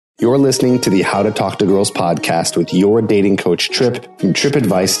You're listening to the How to Talk to Girls podcast with your dating coach, Trip, from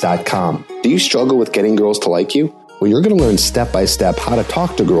tripadvice.com. Do you struggle with getting girls to like you? Well, you're going to learn step-by-step how to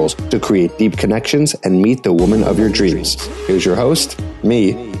talk to girls to create deep connections and meet the woman of your dreams. Here's your host,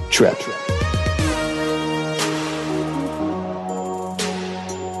 me, Trip.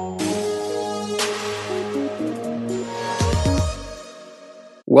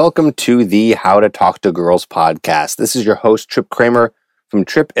 Welcome to the How to Talk to Girls podcast. This is your host, Trip Kramer, from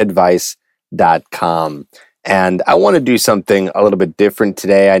tripadvice.com. And I want to do something a little bit different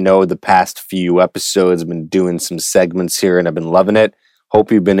today. I know the past few episodes I've been doing some segments here and I've been loving it. Hope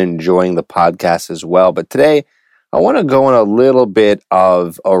you've been enjoying the podcast as well. But today I want to go on a little bit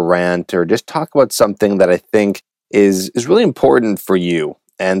of a rant or just talk about something that I think is really important for you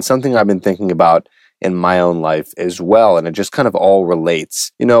and something I've been thinking about in my own life as well. And it just kind of all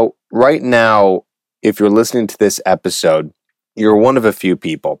relates. You know, right now, if you're listening to this episode, you're one of a few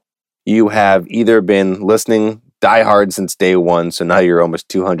people. You have either been listening diehard since day one, so now you're almost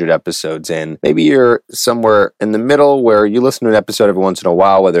 200 episodes in. Maybe you're somewhere in the middle where you listen to an episode every once in a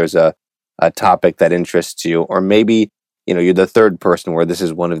while where there's a topic that interests you. Or maybe, you're the third person where this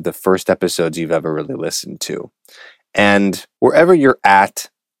is one of the first episodes you've ever really listened to. And wherever you're at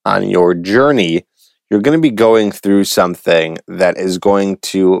on your journey, you're going to be going through something that is going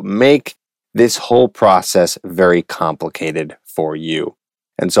to make this whole process very complicated for you.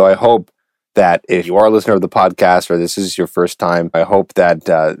 And so I hope that if you are a listener of the podcast or this is your first time, I hope that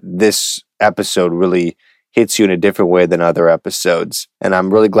this episode really hits you in a different way than other episodes. And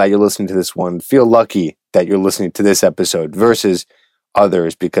I'm really glad you're listening to this one. Feel lucky that you're listening to this episode versus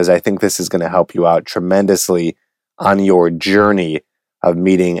others, because I think this is going to help you out tremendously on your journey of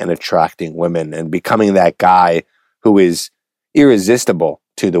meeting and attracting women and becoming that guy who is irresistible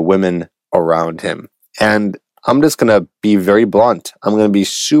to the women around him. And I'm just going to be very blunt. I'm going to be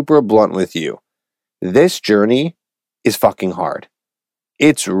super blunt with you. This journey is fucking hard.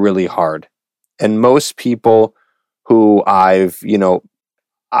 It's really hard. And most people who I've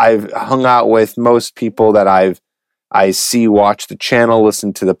hung out with, most people that I see watch the channel,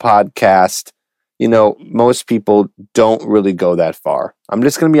 listen to the podcast, most people don't really go that far. I'm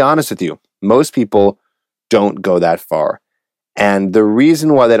just going to be honest with you. Most people don't go that far. And the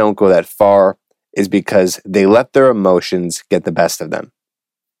reason why they don't go that far is because they let their emotions get the best of them.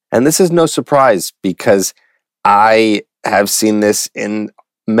 And this is no surprise because I have seen this in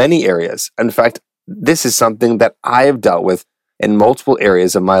many areas. In fact, this is something that I have dealt with in multiple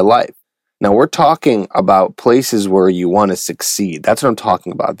areas of my life. Now, we're talking about places where you want to succeed. That's what I'm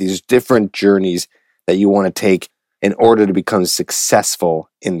talking about. These different journeys that you want to take in order to become successful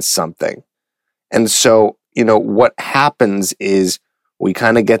in something. And so, what happens is we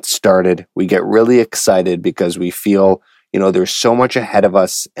kind of get started. We get really excited because we feel, there's so much ahead of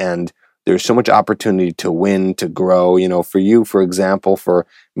us and there's so much opportunity to win, to grow. For you, for example, for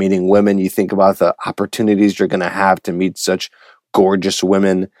meeting women, you think about the opportunities you're going to have to meet such gorgeous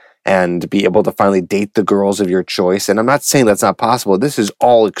women and be able to finally date the girls of your choice. And I'm not saying that's not possible. This is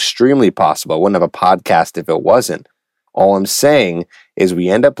all extremely possible. I wouldn't have a podcast if it wasn't. All I'm saying is we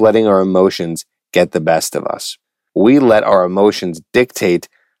end up letting our emotions get the best of us. We let our emotions dictate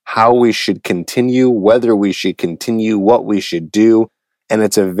how we should continue, whether we should continue, what we should do. And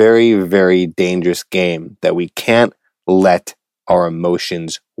it's a very, very dangerous game that we can't let our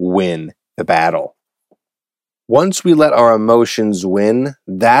emotions win the battle. Once we let our emotions win,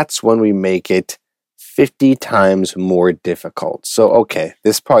 that's when we make it 50 times more difficult. So, okay,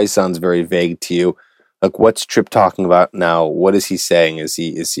 this probably sounds very vague to you. Like, what's Trip talking about now? What is he saying? Is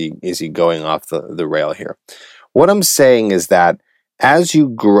he going off the rail here? What I'm saying is that as you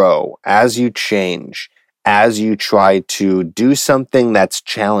grow, as you change, as you try to do something that's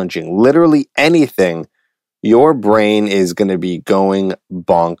challenging, literally anything, your brain is going to be going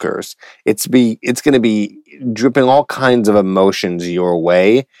bonkers. It's going to be dripping all kinds of emotions your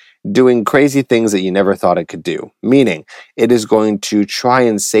way, doing crazy things that you never thought it could do. Meaning, it is going to try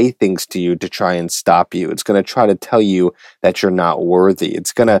and say things to you to try and stop you. It's going to try to tell you that you're not worthy.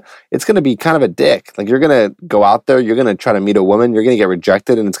 It's going to be kind of a dick. Like, you're going to go out there, you're going to try to meet a woman, you're going to get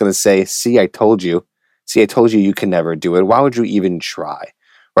rejected, and it's going to say, see, I told you. See, I told you you can never do it. Why would you even try?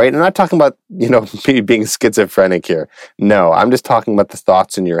 Right? I'm not talking about, being schizophrenic here. No, I'm just talking about the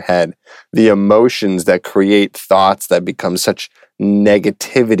thoughts in your head, the emotions that create thoughts that become such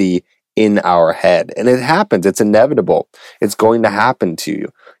negativity in our head. And it happens. It's inevitable. It's going to happen to you.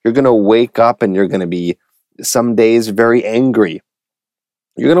 You're going to wake up and you're going to be some days very angry.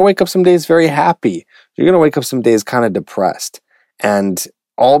 You're going to wake up some days very happy. You're going to wake up some days kind of depressed. And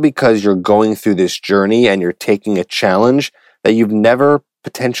all because you're going through this journey and you're taking a challenge that you've never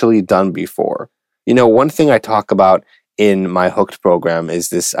potentially done before. One thing I talk about in my Hooked program is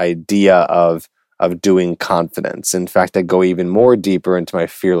this idea of doing confidence. In fact, I go even more deeper into my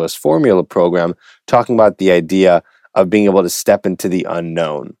Fearless Formula program, talking about the idea of being able to step into the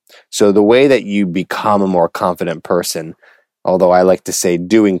unknown. So the way that you become a more confident person, although I like to say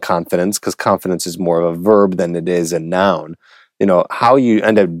doing confidence, because confidence is more of a verb than it is a noun, how you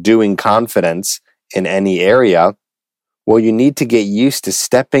end up doing confidence in any area, well, you need to get used to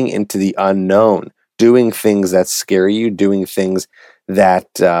stepping into the unknown, doing things that scare you, doing things that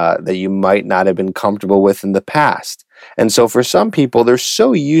you might not have been comfortable with in the past. And so for some people, they're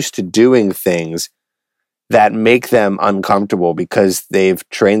so used to doing things that make them uncomfortable because they've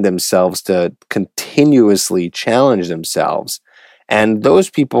trained themselves to continuously challenge themselves. And those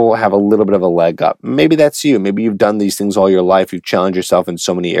people have a little bit of a leg up. Maybe that's you. Maybe you've done these things all your life. You've challenged yourself in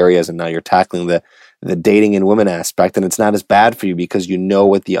so many areas, and now you're tackling the dating and women aspect, and it's not as bad for you because you know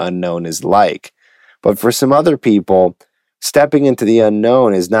what the unknown is like. But for some other people, stepping into the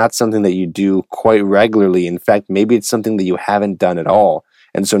unknown is not something that you do quite regularly. In fact, maybe it's something that you haven't done at all.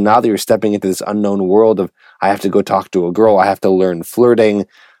 And so now that you're stepping into this unknown world of, I have to go talk to a girl, I have to learn flirting,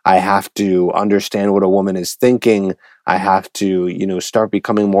 I have to understand what a woman is thinking, I have to, start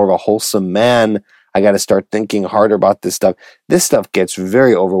becoming more of a wholesome man, I got to start thinking harder about this stuff. This stuff gets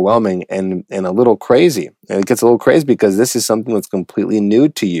very overwhelming and a little crazy. And it gets a little crazy because this is something that's completely new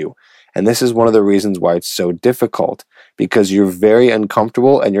to you. And this is one of the reasons why it's so difficult, because you're very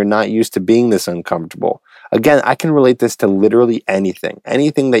uncomfortable and you're not used to being this uncomfortable. Again, I can relate this to literally anything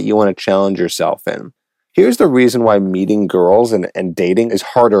that you want to challenge yourself in. Here's the reason why meeting girls and dating is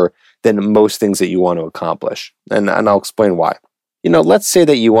harder than most things that you want to accomplish. And I'll explain why. Let's say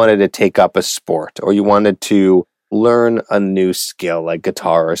that you wanted to take up a sport or you wanted to learn a new skill like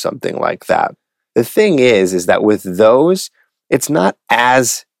guitar or something like that. The thing is that with those, it's not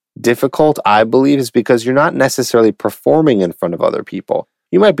as difficult, I believe, is because you're not necessarily performing in front of other people.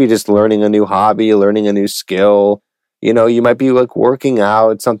 You might be just learning a new hobby, learning a new skill. You might be like working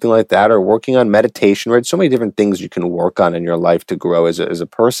out, something like that, or working on meditation, right? So many different things you can work on in your life to grow as a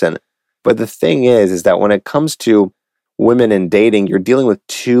person. But the thing is that when it comes to women and dating, you're dealing with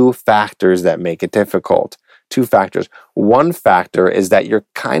two factors that make it difficult. Two factors. One factor is that you're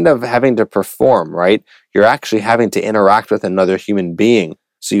kind of having to perform, right? You're actually having to interact with another human being.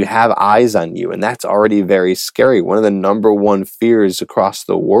 So you have eyes on you, and that's already very scary. One of the number one fears across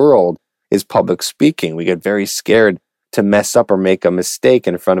the world is public speaking. We get very scared to mess up or make a mistake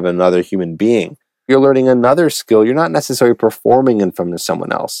in front of another human being. You're learning another skill. You're not necessarily performing in front of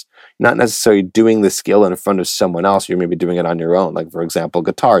someone else. You're not necessarily doing the skill in front of someone else. You're maybe doing it on your own. Like, for example,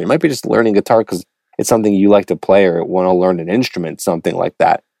 guitar. You might be just learning guitar because it's something you like to play or want to learn an instrument, something like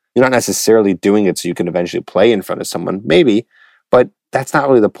that. You're not necessarily doing it so you can eventually play in front of someone, maybe, but that's not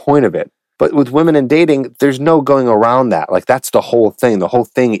really the point of it. But with women and dating, there's no going around that. Like, that's the whole thing. The whole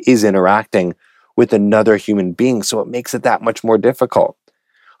thing is interacting with another human being, so it makes it that much more difficult.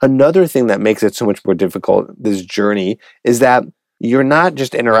 Another thing that makes it so much more difficult, this journey, is that you're not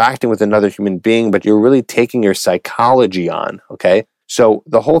just interacting with another human being, but you're really taking your psychology on, okay? So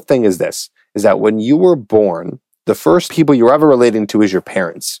the whole thing is this, is that when you were born, the first people you're ever relating to is your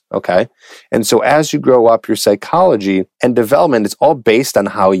parents, okay? And so as you grow up, your psychology and development is all based on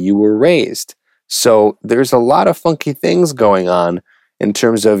how you were raised. So there's a lot of funky things going on in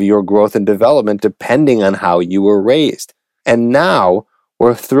terms of your growth and development depending on how you were raised. And now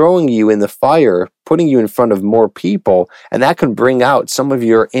we're throwing you in the fire, putting you in front of more people, and that can bring out some of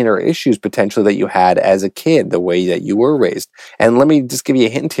your inner issues potentially that you had as a kid, the way that you were raised. And let me just give you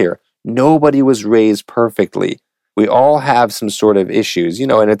a hint here. Nobody was raised perfectly. We all have some sort of issues,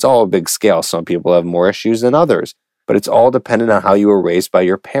 and it's all a big scale. Some people have more issues than others, but it's all dependent on how you were raised by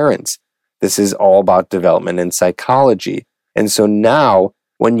your parents. This is all about development and psychology. And so now,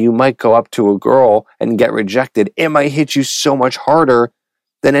 when you might go up to a girl and get rejected, it might hit you so much harder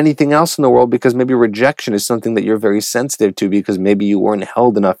than anything else in the world because maybe rejection is something that you're very sensitive to because maybe you weren't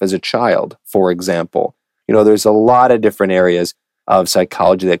held enough as a child, for example. There's a lot of different areas of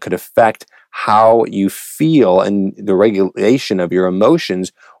psychology that could affect how you feel and the regulation of your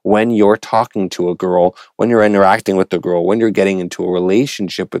emotions when you're talking to a girl, when you're interacting with the girl, when you're getting into a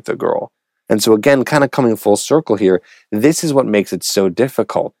relationship with the girl. And so again, kind of coming full circle here, this is what makes it so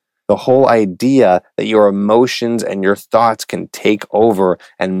difficult. The whole idea that your emotions and your thoughts can take over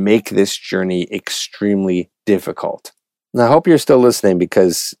and make this journey extremely difficult. And I hope you're still listening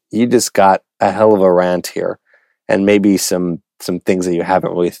because you just got a hell of a rant here and maybe some things that you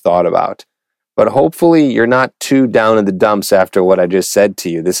haven't really thought about. But hopefully you're not too down in the dumps after what I just said to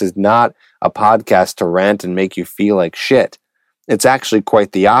you. This is not a podcast to rant and make you feel like shit. It's actually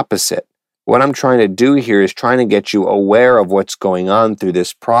quite the opposite. What I'm trying to do here is trying to get you aware of what's going on through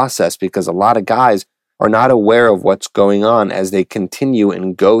this process, because a lot of guys are not aware of what's going on as they continue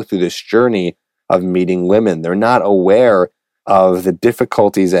and go through this journey of meeting women. They're not aware of the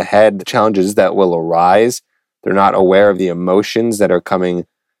difficulties ahead, the challenges that will arise. They're not aware of the emotions that are coming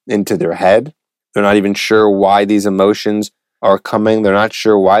into their head. They're not even sure why these emotions are coming. They're not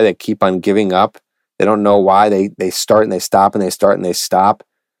sure why they keep on giving up. They don't know why they start and they stop and they start and they stop.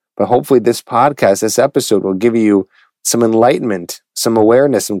 But hopefully this podcast, this episode will give you some enlightenment, some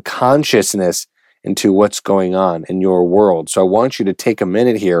awareness, some consciousness into what's going on in your world. So I want you to take a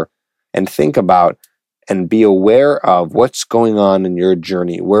minute here and think about and be aware of what's going on in your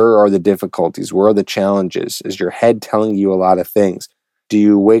journey. Where are the difficulties? Where are the challenges? Is your head telling you a lot of things? Do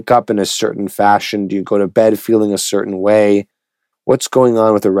you wake up in a certain fashion? Do you go to bed feeling a certain way? What's going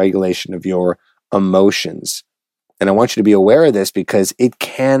on with the regulation of your emotions? And I want you to be aware of this because it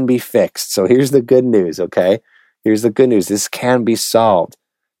can be fixed. So here's the good news, okay? Here's the good news. This can be solved.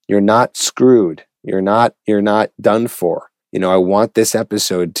 You're not screwed. You're not done for. I want this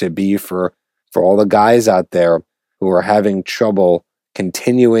episode to be for all the guys out there who are having trouble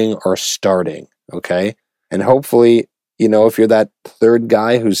continuing or starting, okay? And hopefully, if you're that third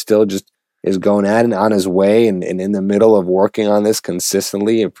guy who's still just is going at it on his way and in the middle of working on this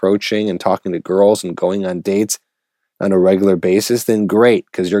consistently, approaching and talking to girls and going on dates on a regular basis, then great,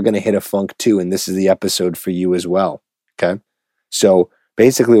 because you're going to hit a funk too, and this is the episode for you as well, okay? So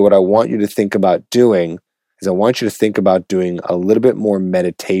basically what I want you to think about doing is I want you to think about doing a little bit more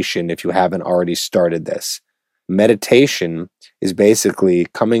meditation if you haven't already started this. Meditation is basically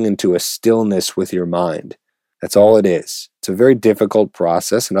coming into a stillness with your mind. That's all it is. It's a very difficult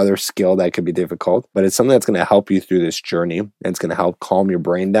process, another skill that could be difficult, but it's something that's going to help you through this journey, and it's going to help calm your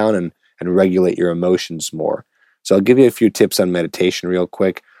brain down and regulate your emotions more. So I'll give you a few tips on meditation real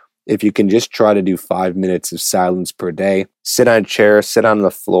quick. If you can just try to do 5 minutes of silence per day, sit on a chair, sit on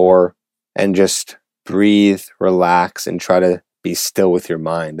the floor, and just breathe, relax, and try to be still with your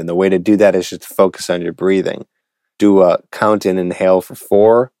mind. And the way to do that is just to focus on your breathing. Do a count and inhale for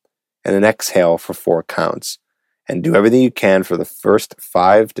 4 and an exhale for 4 counts. And do everything you can for the first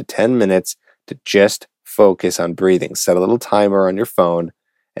 5 to 10 minutes to just focus on breathing. Set a little timer on your phone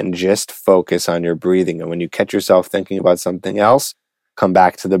and just focus on your breathing. And when you catch yourself thinking about something else, come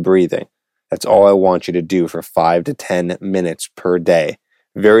back to the breathing. That's all I want you to do for 5 to 10 minutes per day.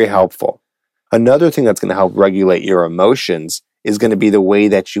 Very helpful. Another thing that's going to help regulate your emotions is going to be the way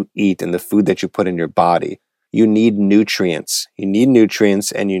that you eat and the food that you put in your body. You need nutrients. You need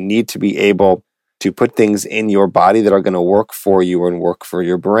nutrients, and you need to be able to put things in your body that are going to work for you and work for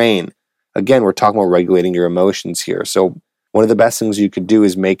your brain. Again, we're talking about regulating your emotions here. So one of the best things you could do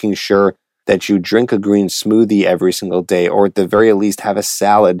is making sure that you drink a green smoothie every single day, or at the very least have a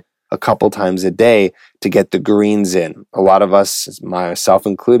salad a couple times a day to get the greens in. A lot of us, myself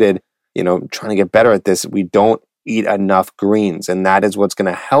included, trying to get better at this, we don't eat enough greens, and that is what's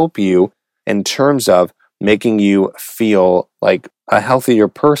going to help you in terms of making you feel like a healthier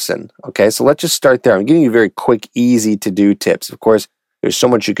person. Okay, so let's just start there. I'm giving you very quick, easy to do tips. Of course, there's so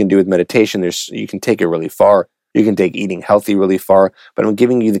much you can do with meditation. You can take it really far. You can take eating healthy really far, but I'm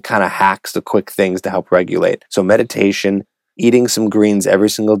giving you the kind of hacks, the quick things to help regulate. So meditation, eating some greens every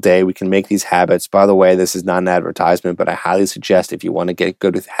single day. We can make these habits. By the way, this is not an advertisement, but I highly suggest if you want to get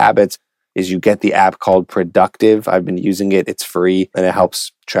good with habits, is you get the app called Productive. I've been using it. It's free and it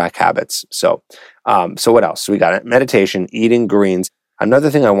helps track habits. So what else? So we got it. Meditation, eating greens. Another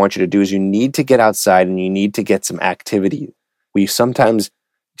thing I want you to do is you need to get outside and you need to get some activity. We sometimes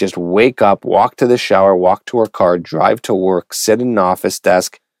just wake up, walk to the shower, walk to our car, drive to work, sit in an office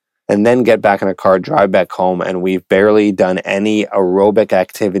desk, and then get back in a car, drive back home, and we've barely done any aerobic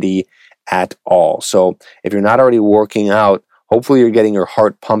activity at all. So if you're not already working out, hopefully you're getting your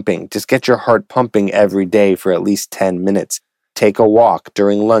heart pumping. Just get your heart pumping every day for at least 10 minutes. Take a walk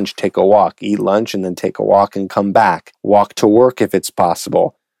during lunch, take a walk, eat lunch, and then take a walk and come back. Walk to work if it's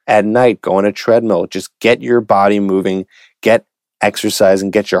possible. At night, go on a treadmill. Just get your body moving, get exercise,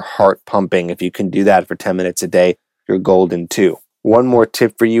 and get your heart pumping. If you can do that for 10 minutes a day, you're golden too. One more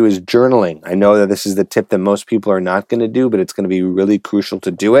tip for you is journaling. I know that this is the tip that most people are not going to do, but it's going to be really crucial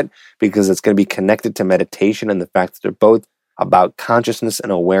to do it because it's going to be connected to meditation and the fact that they're both about consciousness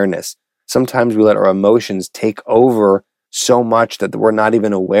and awareness. Sometimes we let our emotions take over so much that we're not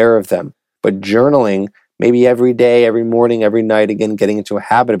even aware of them. But journaling, maybe every day, every morning, every night, again, getting into a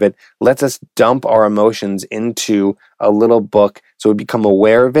habit of it, lets us dump our emotions into a little book so we become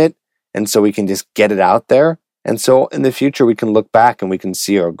aware of it, and so we can just get it out there. And so in the future, we can look back and we can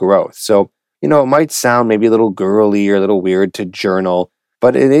see our growth. So it might sound maybe a little girly or a little weird to journal,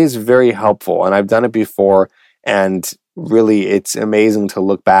 but it is very helpful. And I've done it before. And really, it's amazing to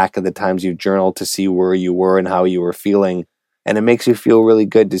look back at the times you journaled to see where you were and how you were feeling. And it makes you feel really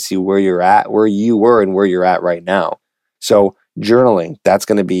good to see where you're at, where you were and where you're at right now. So journaling, that's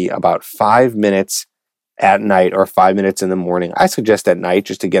going to be about 5 minutes at night or 5 minutes in the morning. I suggest at night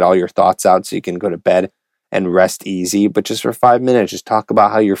just to get all your thoughts out so you can go to bed and rest easy. But just for 5 minutes, just talk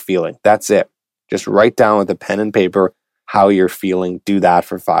about how you're feeling. That's it. Just write down with a pen and paper how you're feeling. Do that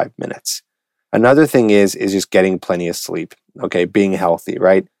for 5 minutes. Another thing is just getting plenty of sleep. Okay, being healthy,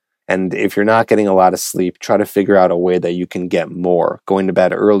 right? And if you're not getting a lot of sleep, try to figure out a way that you can get more. Going to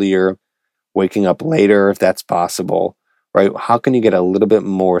bed earlier, waking up later if that's possible, right? How can you get a little bit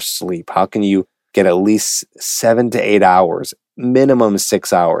more sleep? How can you get at least 7 to 8 hours, minimum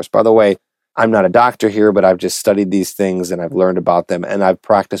 6 hours? By the way, I'm not a doctor here, but I've just studied these things and I've learned about them and I've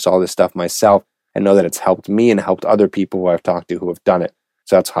practiced all this stuff myself and know that it's helped me and helped other people who I've talked to who have done it.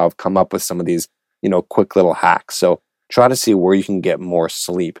 So that's how I've come up with some of these, quick little hacks. So try to see where you can get more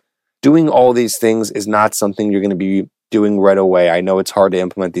sleep. Doing all these things is not something you're going to be doing right away. I know it's hard to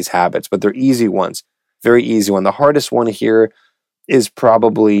implement these habits, but they're easy ones. Very easy one. The hardest one here is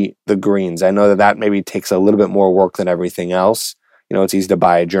probably the greens. I know that maybe takes a little bit more work than everything else. It's easy to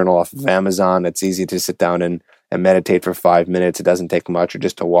buy a journal off of Amazon. It's easy to sit down and meditate for 5 minutes. It doesn't take much, or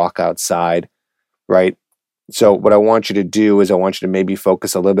just to walk outside, right? So what I want you to do is I want you to maybe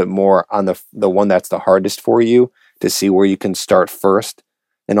focus a little bit more on the one that's the hardest for you to see where you can start first.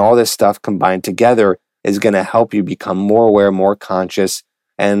 And all this stuff combined together is going to help you become more aware, more conscious,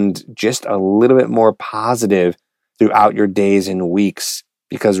 and just a little bit more positive throughout your days and weeks.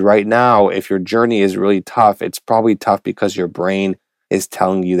 Because right now, if your journey is really tough, it's probably tough because your brain is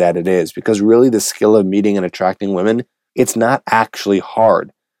telling you that it is. Because really the skill of meeting and attracting women, it's not actually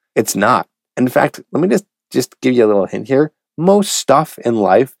hard. It's not. In fact, let me just give you a little hint here. Most stuff in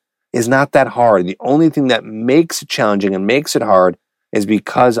life is not that hard. The only thing that makes it challenging and makes it hard is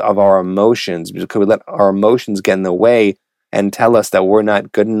because of our emotions, because we let our emotions get in the way and tell us that we're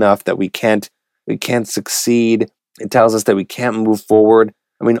not good enough, that we can't succeed. It tells us that we can't move forward.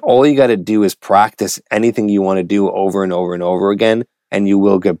 I mean, all you got to do is practice anything you want to do over and over and over again, and you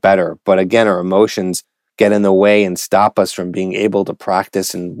will get better. But again, our emotions get in the way and stop us from being able to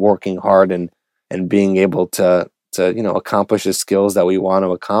practice and working hard and being able to accomplish the skills that we want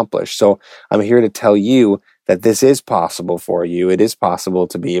to accomplish. So I'm here to tell you that this is possible for you. It is possible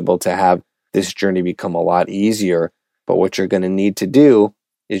to be able to have this journey become a lot easier. But what you're going to need to do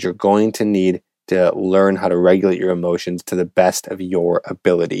is you're going to need to learn how to regulate your emotions to the best of your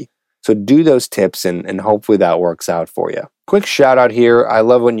ability. So do those tips and hopefully that works out for you. Quick shout out here. I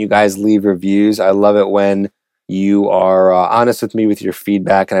love when you guys leave reviews. I love it when you are honest with me with your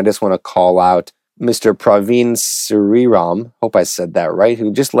feedback. And I just want to call out Mr. Praveen Sriram, hope I said that right,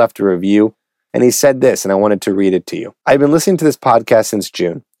 who just left a review. And he said this, and I wanted to read it to you. I've been listening to this podcast since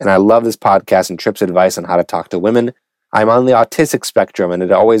June, and I love this podcast and Tripp's advice on how to talk to women. I'm on the autistic spectrum, and it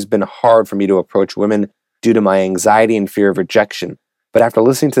had always been hard for me to approach women due to my anxiety and fear of rejection. But after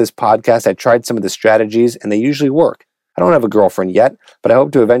listening to this podcast, I tried some of the strategies, and they usually work. I don't have a girlfriend yet, but I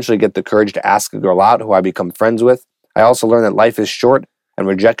hope to eventually get the courage to ask a girl out who I become friends with. I also learned that life is short, and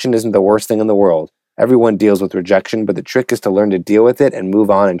rejection isn't the worst thing in the world. Everyone deals with rejection, but the trick is to learn to deal with it and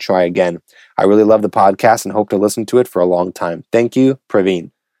move on and try again. I really love the podcast and hope to listen to it for a long time. Thank you,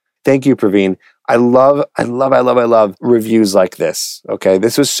 Praveen. Thank you, Praveen. I love reviews like this. Okay,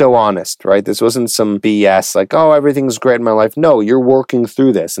 this was so honest, right? This wasn't some BS like, oh, everything's great in my life. No, you're working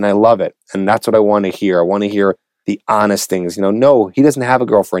through this, and I love it. And that's what I want to hear. I want to hear the honest things. No, he doesn't have a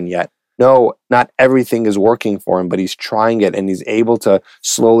girlfriend yet. No, not everything is working for him, but he's trying it and he's able to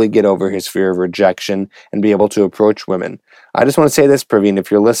slowly get over his fear of rejection and be able to approach women. I just want to say this, Praveen,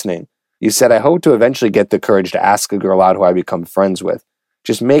 if you're listening. You said, I hope to eventually get the courage to ask a girl out who I become friends with.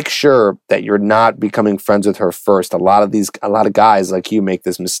 Just make sure that you're not becoming friends with her first. A lot of guys like you make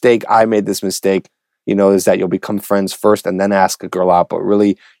this mistake. I made this mistake, is that you'll become friends first and then ask a girl out. But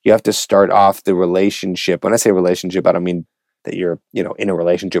really, you have to start off the relationship. When I say relationship, I don't mean that you're, in a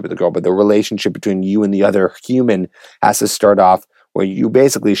relationship with a girl, but the relationship between you and the other human has to start off where you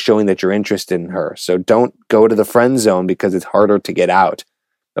basically showing that you're interested in her. So don't go to the friend zone because it's harder to get out.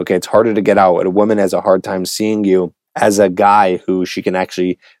 Okay, it's harder to get out. A woman has a hard time seeing you as a guy who she can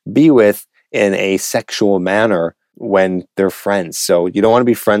actually be with in a sexual manner when they're friends. So you don't want to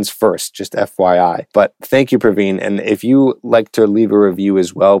be friends first, just FYI. But thank you, Praveen. And if you like to leave a review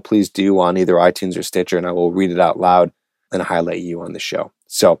as well, please do on either iTunes or Stitcher, and I will read it out loud and highlight you on the show.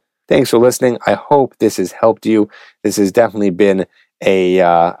 So thanks for listening. I hope this has helped you. This has definitely been a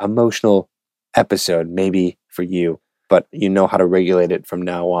emotional episode, maybe for you, but you know how to regulate it from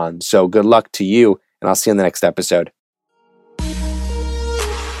now on. So good luck to you, and I'll see you in the next episode.